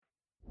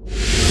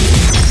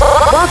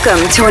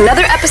Welcome to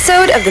another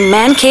episode of the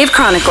Man Cave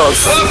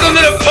Chronicles. Welcome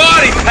to the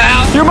party,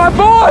 pal! You're my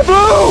boy,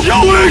 Blue! Yo,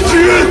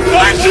 Adrian!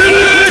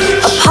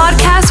 A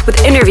podcast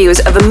with interviews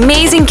of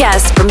amazing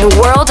guests from the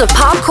world of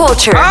pop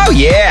culture. Oh,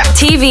 yeah!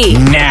 TV.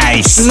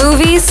 Nice!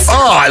 Movies.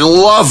 Oh, I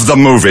love the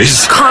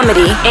movies!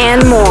 Comedy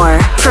and more.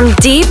 From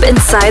deep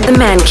inside the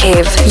Man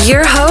Cave,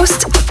 your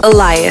host,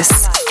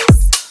 Elias.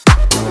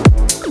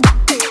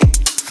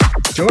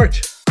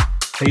 George,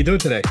 how you doing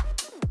today?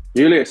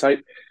 Julius,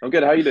 I'm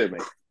good. How you doing,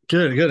 mate?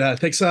 Good.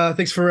 Thanks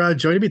for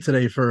joining me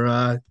today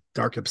for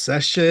Dark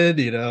Obsession.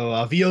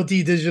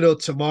 VOD digital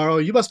tomorrow.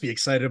 You must be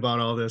excited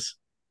about all this.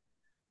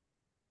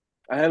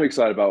 I am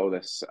excited about all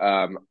this.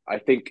 I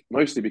think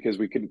mostly because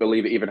we couldn't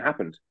believe it even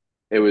happened.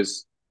 I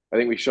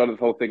think we shot the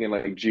whole thing in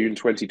like June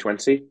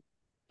 2020,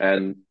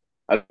 and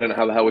I don't know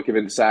how the hell we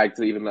convinced SAG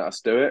to even let us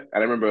do it.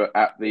 And I remember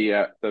at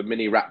the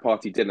mini rap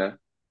party dinner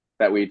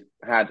that we'd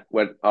had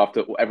when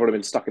after everyone had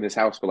been stuck in this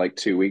house for like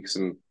 2 weeks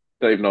and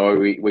don't even know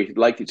we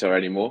liked each other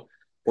anymore.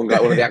 One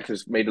of the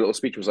actors made a little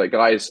speech, was like,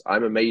 guys,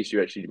 I'm amazed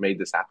you actually made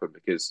this happen,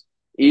 because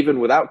even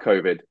without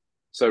COVID,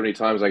 so many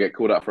times I get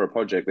called up for a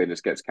project that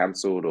just gets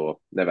cancelled or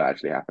never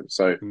actually happens.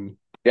 So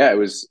yeah,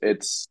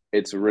 it's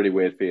a really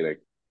weird feeling.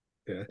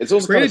 Yeah. It's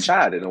also kind of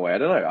sad in a way. I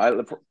don't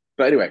know.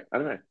 But anyway, I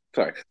don't know.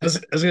 Sorry. I was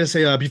going to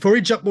say, before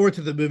we jump more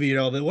into the movie,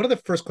 one of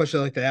the first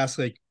questions I like to ask,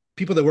 like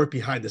people that work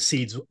behind the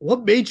scenes,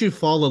 what made you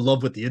fall in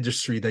love with the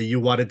industry that you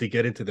wanted to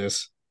get into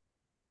this?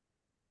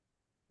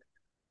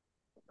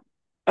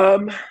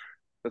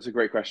 That's a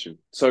great question.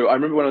 So I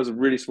remember when I was a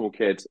really small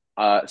kid,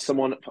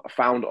 someone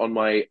found on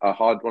my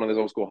one of those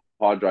old school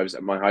hard drives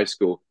at my high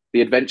school, The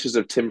Adventures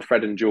of Tim,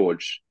 Fred, and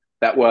George.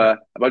 That were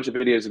a bunch of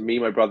videos of me,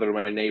 my brother,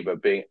 and my neighbor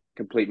being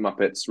complete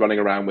muppets, running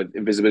around with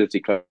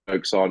invisibility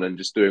cloaks on and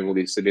just doing all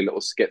these silly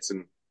little skits.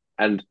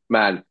 And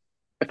man,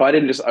 if I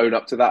didn't just own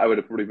up to that, I would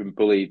have probably been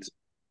bullied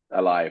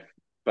alive.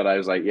 But I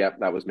was like, yeah,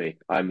 that was me.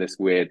 I'm this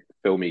weird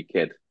filmy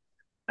kid.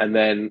 And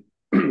then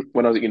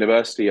when I was at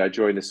university, I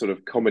joined this sort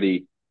of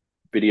comedy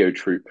video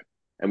troupe,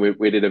 and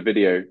we did a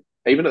video.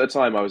 Even at the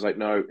time I was like,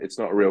 no, it's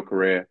not a real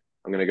career,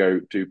 I'm going to go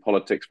do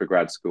politics for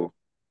grad school.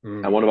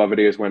 And one of our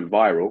videos went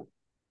viral.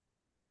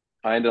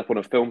 I ended up on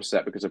a film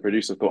set because a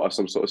producer thought I was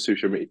some sort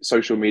of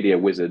social media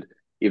wizard,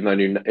 even though I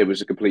knew it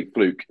was a complete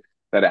fluke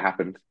that it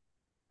happened.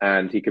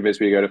 And he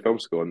convinced me to go to film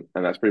school,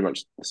 and that's pretty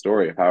much the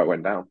story of how it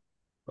went down.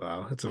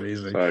 Wow, that's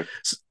amazing. So,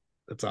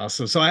 that's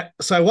awesome. So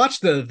I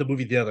watched the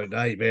movie the other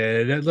night,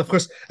 man. And of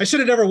course, I should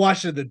have never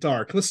watched it in the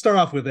dark. Let's start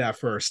off with that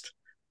first.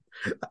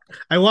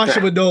 I watched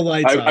it with no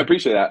lights on. I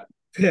appreciate that.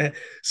 Yeah.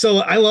 So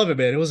I love it,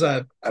 man. It was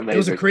a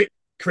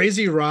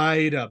crazy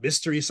ride, a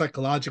mystery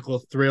psychological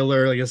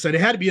thriller. Like I said,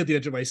 it had to be at the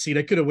edge of my seat.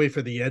 I couldn't wait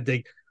for the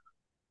ending.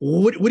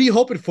 What are you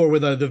hoping for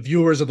with the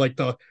viewers of like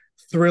the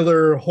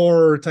thriller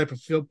horror type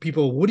of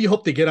people? What do you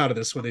hope they get out of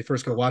this when they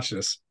first go watch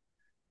this?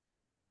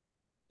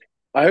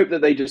 I hope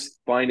that they just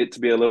find it to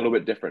be a little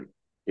bit different.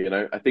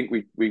 I think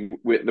we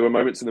there were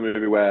moments in the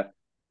movie where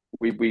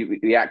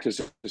the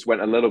actors just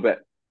went a little bit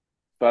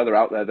further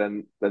out there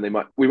than they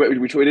might. We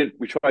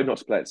tried not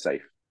to play it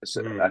safe.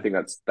 I think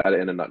that's that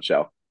in a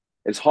nutshell.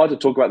 It's hard to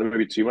talk about the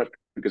movie too much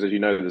because, as you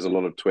know, there's a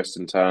lot of twists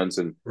and turns,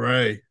 and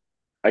right.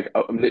 Like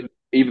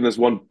even there's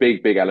one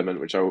big element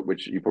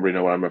which you probably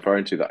know what I'm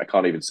referring to that I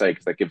can't even say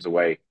because that gives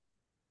away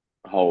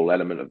a whole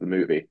element of the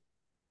movie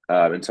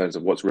in terms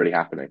of what's really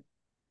happening.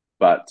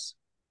 But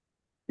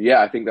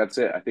yeah, I think that's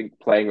it. I think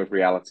playing with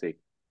reality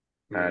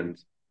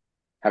and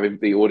having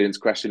the audience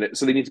question it,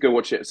 so they need to go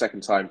watch it a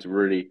second time to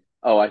really.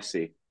 Oh, I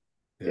see.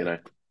 Yeah.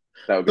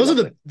 That would be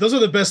those are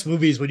the best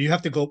movies when you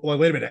have to go. Well,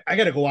 wait a minute, I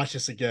got to go watch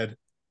this again.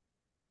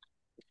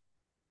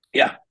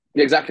 Yeah,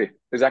 exactly.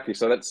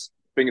 So that's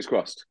fingers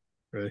crossed.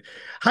 Right.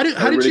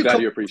 I'm really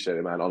glad you appreciate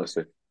it, man.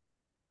 Honestly.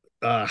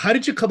 How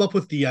did you come up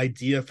with the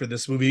idea for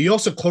this movie? You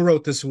also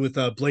co-wrote this with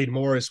Blade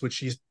Morris, which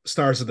he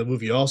stars in the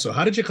movie also.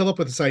 How did you come up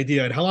with this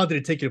idea, and how long did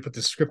it take you to put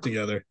this script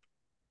together?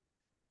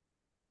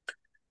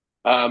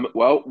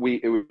 Well,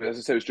 as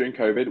I said, it was during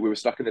COVID. We were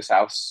stuck in this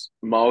house,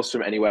 miles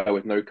from anywhere,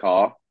 with no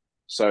car.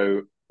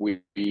 So we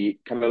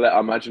kind of let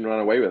our imagination run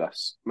away with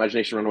us. There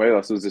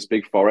was this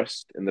big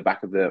forest in the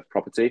back of the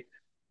property,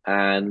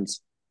 and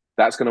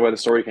that's kind of where the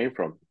story came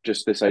from.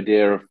 Just this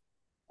idea of,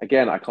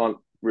 again, I can't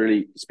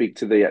really speak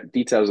to the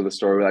details of the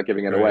story without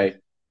giving it away.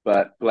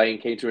 But Blaine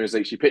came to me and was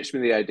like, she pitched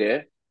me the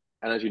idea,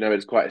 and as you know,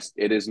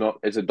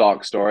 it's a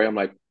dark story. I'm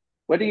like,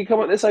 where did you come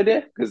up with this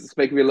idea? Because it's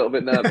making me a little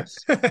bit nervous,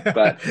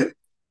 but.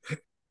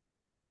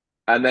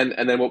 And then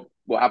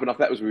what happened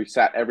after that was we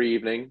sat every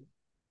evening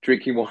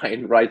drinking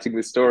wine, writing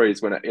the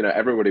stories when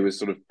everybody was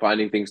sort of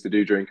finding things to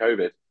do during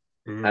COVID.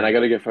 And I got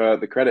to give her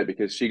the credit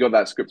because she got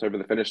that script over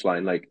the finish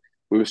line. Like,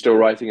 we were still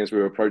writing as we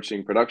were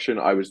approaching production.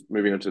 I was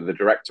moving on to the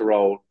director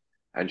role,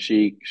 and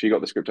she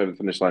got the script over the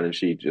finish line, and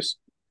she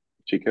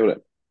killed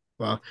it.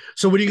 Wow.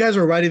 So when you guys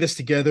were writing this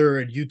together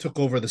and you took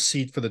over the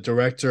seat for the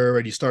director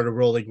and you started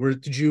rolling,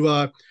 did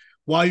you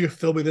while you're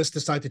filming this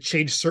decide to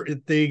change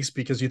certain things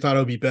because you thought it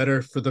would be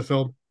better for the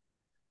film?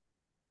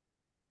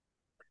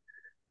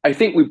 I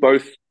think we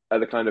both are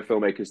the kind of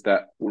filmmakers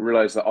that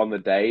realize that on the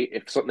day,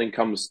 if something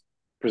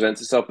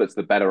presents itself that's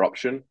the better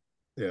option,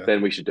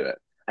 then we should do it.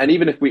 And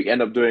even if we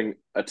end up doing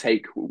a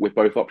take with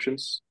both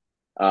options,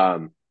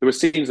 there were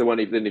scenes that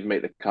didn't even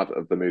make the cut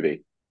of the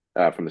movie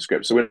from the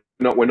script. So we're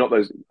not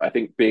those. I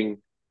think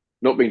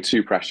not being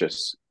too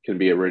precious can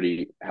be a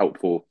really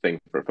helpful thing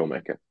for a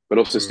filmmaker, but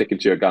also sticking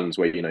to your guns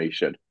where you know you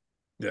should.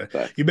 Yeah,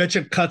 so. You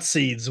mentioned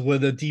cutscenes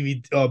when the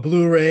DVD,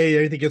 Blu-ray,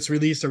 everything gets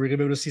released. Are we gonna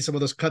be able to see some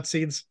of those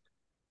cutscenes?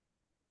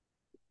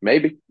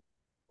 Maybe.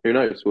 Who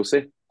knows? We'll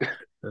see.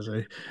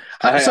 Right.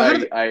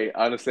 I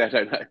honestly, I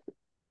don't know.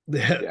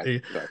 Yeah.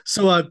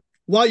 So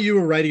while you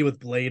were writing with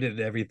Blade and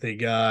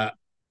everything, and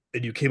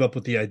you came up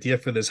with the idea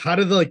for this, how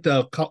did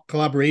the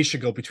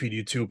collaboration go between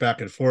you two back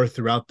and forth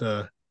throughout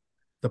the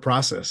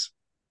process?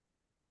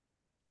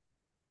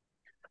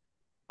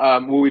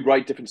 Well, we'd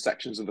write different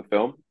sections of the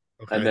film,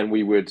 and then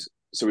we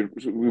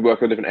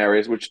work on different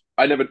areas, which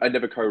I'd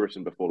never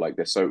co-written before like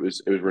this, so it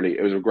was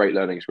a great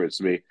learning experience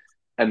to me.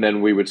 And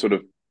then we would sort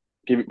of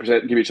give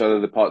each other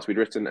the parts we'd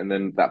written, and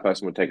then that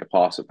person would take a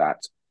pass of that.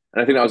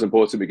 And I think that was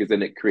important because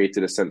then it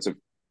created a sense of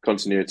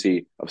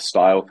continuity of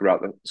style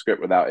throughout the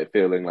script without it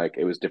feeling like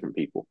it was different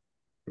people.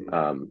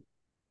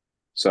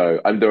 So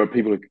there are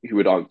people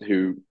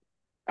who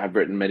have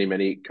written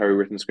many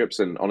co-written scripts,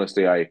 and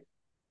honestly, I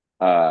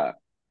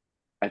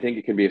think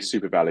it can be a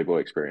super valuable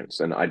experience,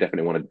 and I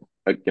definitely want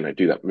to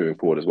do that moving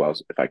forward as well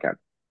if I can.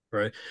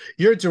 Right.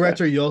 You're a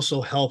director. You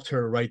also helped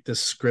her write this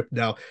script.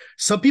 Now,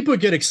 some people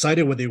get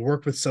excited when they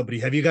work with somebody.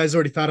 Have you guys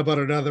already thought about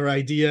another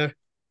idea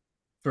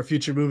for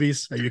future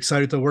movies? Are you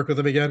excited to work with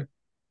them again?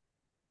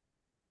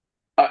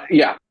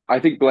 Yeah,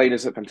 I think Blaine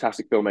is a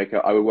fantastic filmmaker.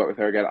 I would work with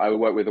her again. I would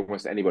work with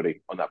almost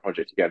anybody on that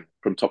project again,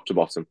 from top to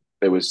bottom.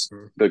 It was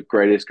the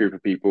greatest group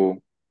of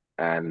people,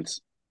 and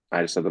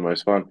I just had the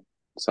most fun.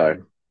 So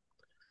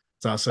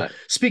it's awesome.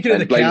 Speaking of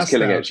the Blaine's cast,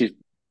 killing it.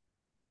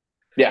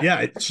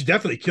 She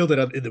definitely killed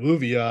it in the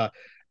movie.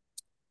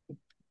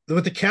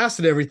 With the cast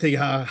and everything,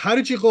 how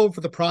did you go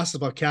for the process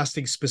about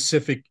casting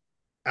specific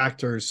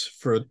actors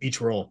for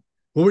each role?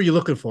 What were you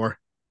looking for?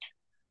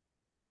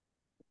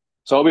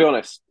 So I'll be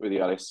honest with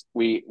you, Alice.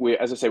 We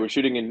as I say, we're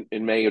shooting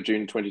in May or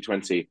June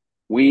 2020.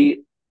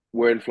 We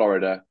were in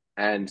Florida,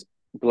 and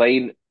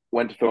Blaine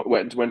went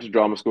to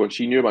drama school, and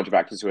she knew a bunch of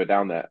actors who were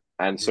down there,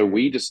 and so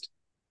we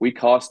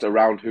cast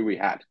around who we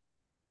had.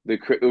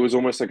 It was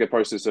almost like a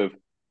process of,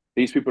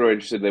 these people are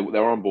interested,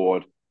 they're on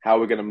board. How are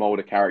we going to mold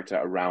a character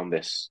around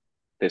this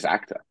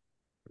actor,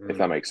 if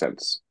that makes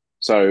sense?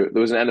 So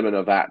there was an element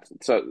of that,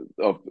 so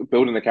of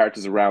building the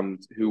characters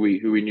around who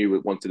we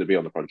knew wanted to be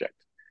on the project.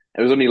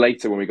 It was only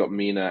later when we got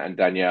Mina and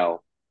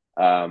Danielle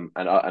and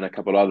a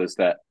couple others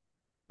that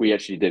we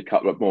actually did a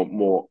couple of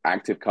more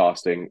active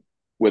casting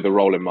with a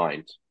role in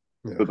mind.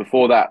 Yeah. But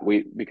before that,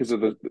 because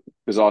of the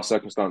bizarre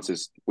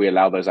circumstances, we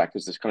allowed those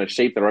actors to kind of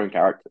shape their own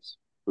characters,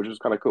 which was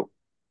kind of cool.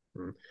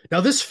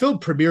 Now, this film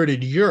premiered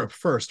in Europe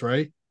first,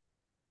 right?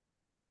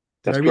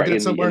 That's correct.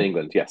 In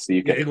England, yes. The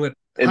UK. Yeah, England.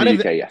 In the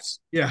UK, yes.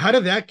 Yeah, how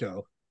did that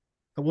go?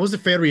 What was the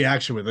fan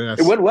reaction with it?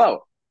 It went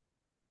well.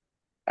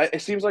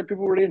 It seems like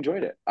people really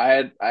enjoyed it.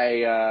 I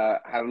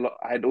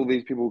had all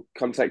these people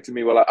contacting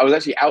me. Well, I was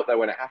actually out there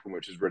when it happened,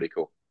 which was really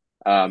cool,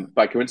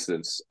 by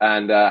coincidence.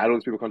 And I had all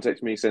these people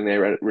contacting me saying they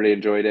really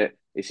enjoyed it.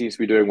 It seems to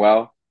be doing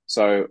well.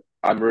 So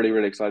I'm really,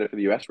 really excited for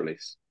the US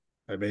release.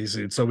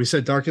 Amazing. So we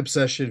said Dark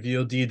Obsession,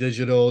 VOD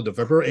digital,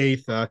 November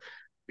 8th.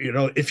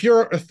 If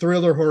you're a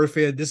thriller horror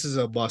fan, this is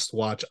a must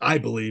watch, I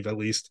believe, at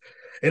least.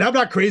 And I'm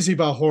not crazy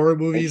about horror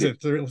movies and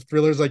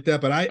thrillers like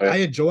that, but I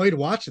enjoyed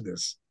watching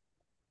this.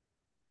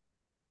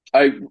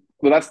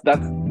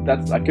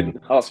 That's I couldn't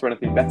ask for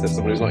anything better.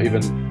 Someone who's not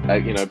even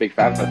a big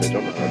fan of the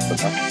genre. That's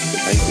fantastic.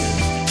 Thank you.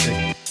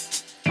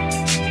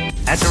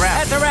 That's a wrap.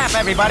 That's a wrap,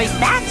 everybody.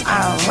 That's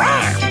a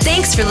wrap.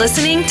 Thanks for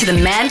listening to the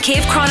Man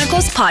Cave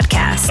Chronicles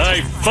podcast.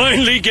 I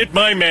finally get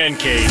my man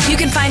cave. You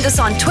can find us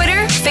on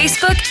Twitter,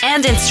 Facebook,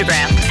 and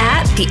Instagram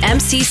at the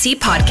MCC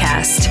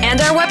Podcast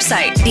and our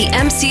website,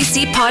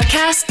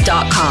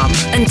 themccpodcast.com.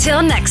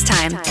 Until next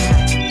time.